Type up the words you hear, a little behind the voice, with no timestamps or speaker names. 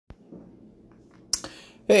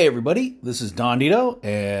Hey everybody, this is Don Dito,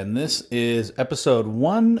 and this is episode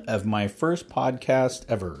 1 of my first podcast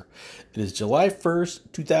ever. It is July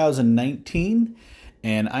 1st, 2019,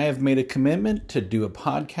 and I have made a commitment to do a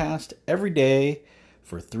podcast every day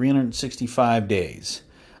for 365 days.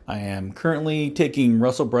 I am currently taking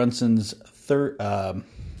Russell Brunson's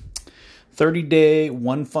 30-day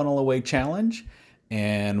one funnel away challenge,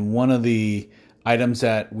 and one of the items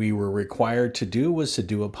that we were required to do was to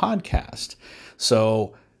do a podcast.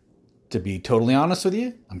 So, to be totally honest with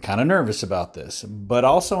you, I'm kind of nervous about this, but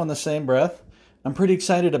also in the same breath, I'm pretty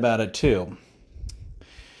excited about it too.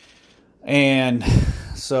 And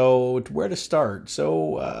so, where to start?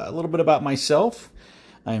 So, a little bit about myself.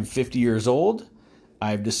 I am 50 years old.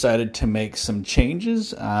 I've decided to make some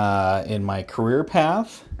changes in my career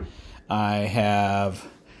path. I have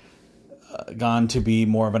gone to be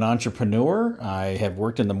more of an entrepreneur. I have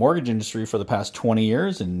worked in the mortgage industry for the past 20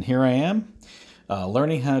 years, and here I am.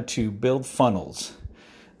 Learning how to build funnels.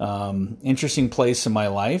 Interesting place in my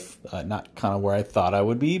life. Not kind of where I thought I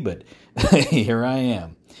would be, but here I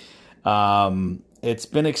am. It's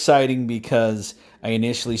been exciting because I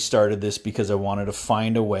initially started this because I wanted to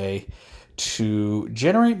find a way to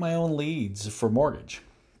generate my own leads for mortgage.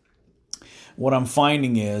 What I'm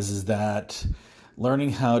finding is that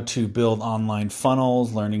learning how to build online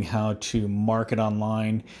funnels, learning how to market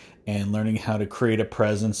online, and learning how to create a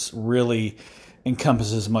presence really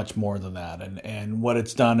encompasses much more than that. And what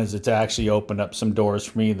it's done is it's actually opened up some doors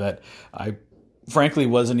for me that I frankly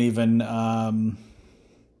wasn't even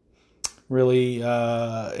really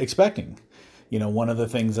expecting. You know, one of the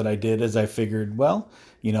things that I did is I figured, well,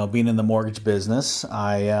 you know, being in the mortgage business,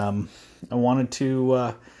 I wanted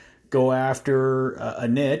to go after a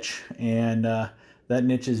niche, and that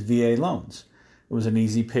niche is VA loans. It was an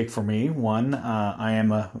easy pick for me. One, I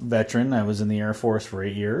am a veteran. I was in the Air Force for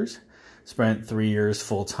 8 years. Spent 3 years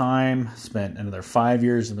full-time, spent another 5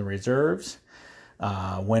 years in the reserves.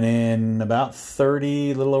 Went in about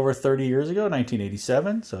a little over 30 years ago,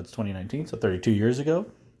 1987, so it's 2019, so 32 years ago.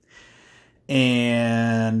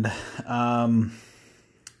 And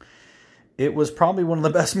it was probably one of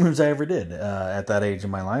the best moves I ever did at that age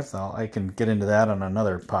in my life. I can get into that on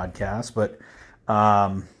another podcast, but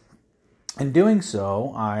in doing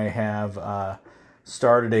so, I have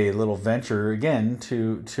started a little venture again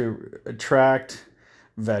to attract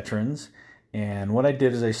veterans. And what I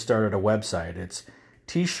did is I started a website. It's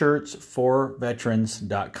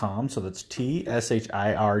tshirtsforveterans.com. So that's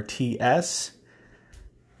TSHIRTS,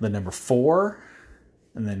 the number 4,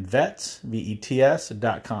 and then vets,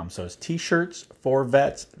 VETS.com. So it's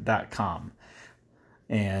tshirtsforvets.com.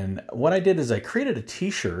 And what I did is I created a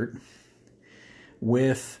t-shirt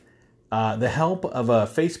with the help of a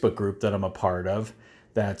Facebook group that I'm a part of.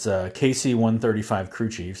 That's KC-135 Crew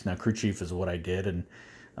Chiefs. Now, Crew Chief is what I did. And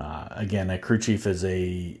again, a Crew Chief is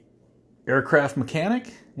a aircraft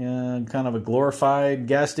mechanic, kind of a glorified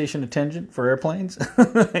gas station attendant for airplanes,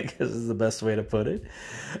 I guess is the best way to put it.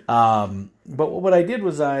 But what I did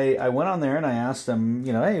was I went on there and I asked them,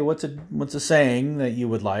 you know, hey, what's a saying that you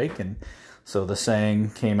would like? And so the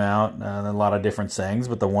saying came out, a lot of different sayings,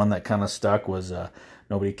 but the one that kind of stuck was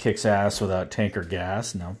nobody kicks ass without tanker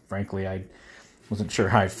gas. Now, frankly, I wasn't sure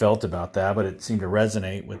how I felt about that, but it seemed to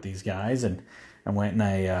resonate with these guys. And I went and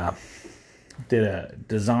I did a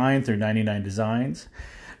design through 99 Designs,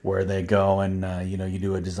 where they go and, you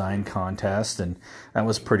do a design contest. And that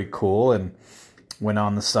was pretty cool. And went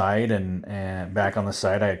on the site and back on the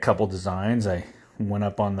site, I had a couple designs. I went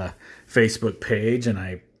up on the Facebook page and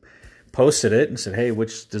I posted it and said, hey,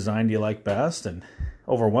 which design do you like best? And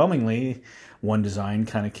overwhelmingly, one design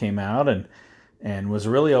kind of came out and was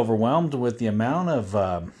really overwhelmed with the amount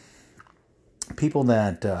of people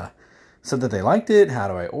that said that they liked it. How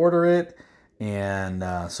do I order it? And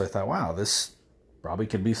so I thought, wow, this probably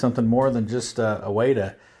could be something more than just a way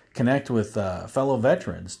to connect with fellow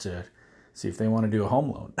veterans to see if they want to do a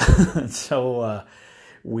home loan. So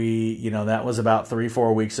that was about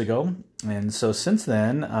 3-4 weeks ago. And so since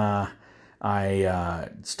then, I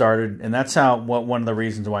started, and that's one of the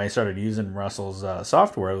reasons why I started using Russell's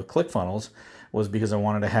software with ClickFunnels was because I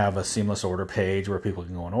wanted to have a seamless order page where people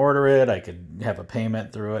can go and order it. I could have a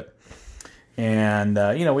payment through it. And,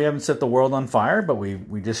 we haven't set the world on fire, but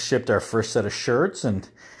we just shipped our first set of shirts. And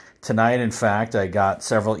tonight, in fact, I got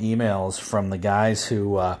several emails from the guys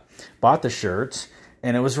who bought the shirts.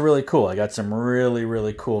 And it was really cool. I got some really,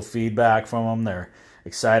 really cool feedback from them. They're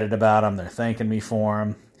excited about them. They're thanking me for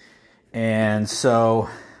them. And so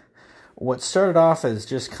what started off as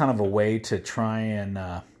just kind of a way to try and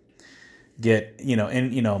get,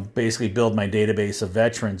 and basically build my database of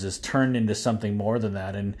veterans is turned into something more than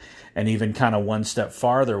that. And even kind of one step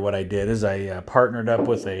farther, what I did is I partnered up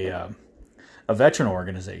with a veteran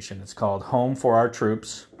organization. It's called Homes for Our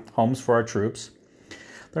Troops.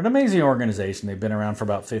 They're an amazing organization. They've been around for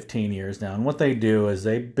about 15 years now. And what they do is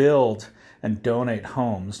they build and donate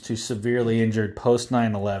homes to severely injured post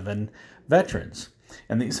 9/11 veterans.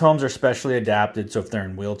 And these homes are specially adapted, so if they're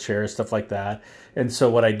in wheelchairs, stuff like that. And so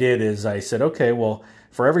what I did is I said, okay, well,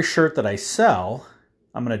 for every shirt that I sell,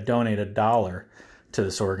 I'm going to donate $1 to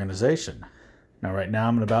this organization. Now, right now,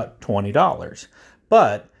 I'm at about $20.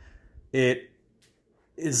 But it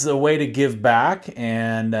is a way to give back.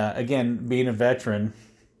 And again, being a veteran,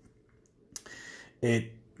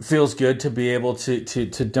 it feels good to be able to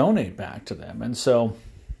donate back to them. And so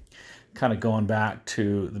kind of going back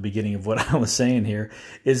to the beginning of what I was saying here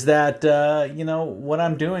is that, what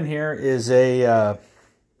I'm doing here is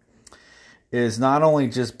is not only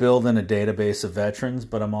just building a database of veterans,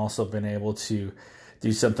 but I'm also been able to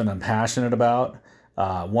do something I'm passionate about.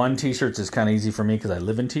 One, t-shirts is kind of easy for me because I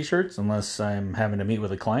live in t-shirts unless I'm having to meet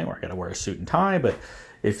with a client where I got to wear a suit and tie. But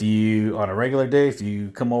on a regular day, if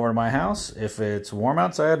you come over to my house, if it's warm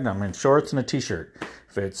outside, I'm in shorts and a t-shirt.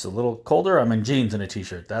 If it's a little colder, I'm in jeans and a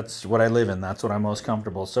t-shirt. That's what I live in. That's what I'm most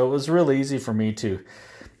comfortable. So it was really easy for me to,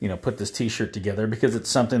 put this t-shirt together because it's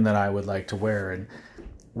something that I would like to wear. And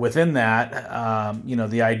within that,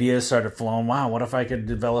 the ideas started flowing. Wow, what if I could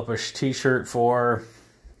develop a t-shirt for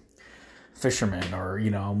fishermen? Or,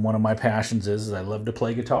 one of my passions is I love to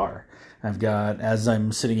play guitar. I've got, as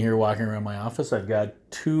I'm sitting here walking around my office, I've got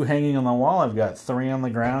 2 hanging on the wall. I've got 3 on the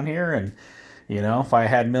ground here. And, if I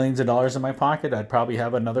had millions of dollars in my pocket, I'd probably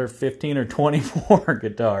have another 15 or 20 more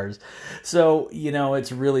guitars. So,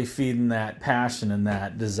 it's really feeding that passion and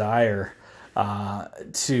that desire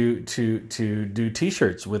to do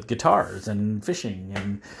t-shirts with guitars and fishing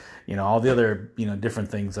and, all the other, different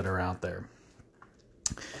things that are out there.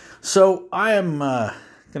 So I am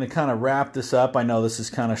going to kind of wrap this up. I know this is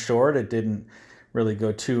kind of short. It didn't really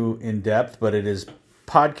go too in depth, but it is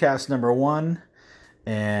podcast number 1.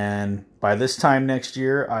 And by this time next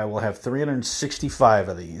year, I will have 365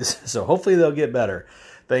 of these. So hopefully they'll get better.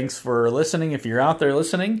 Thanks for listening if you're out there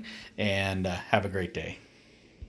listening, and have a great day.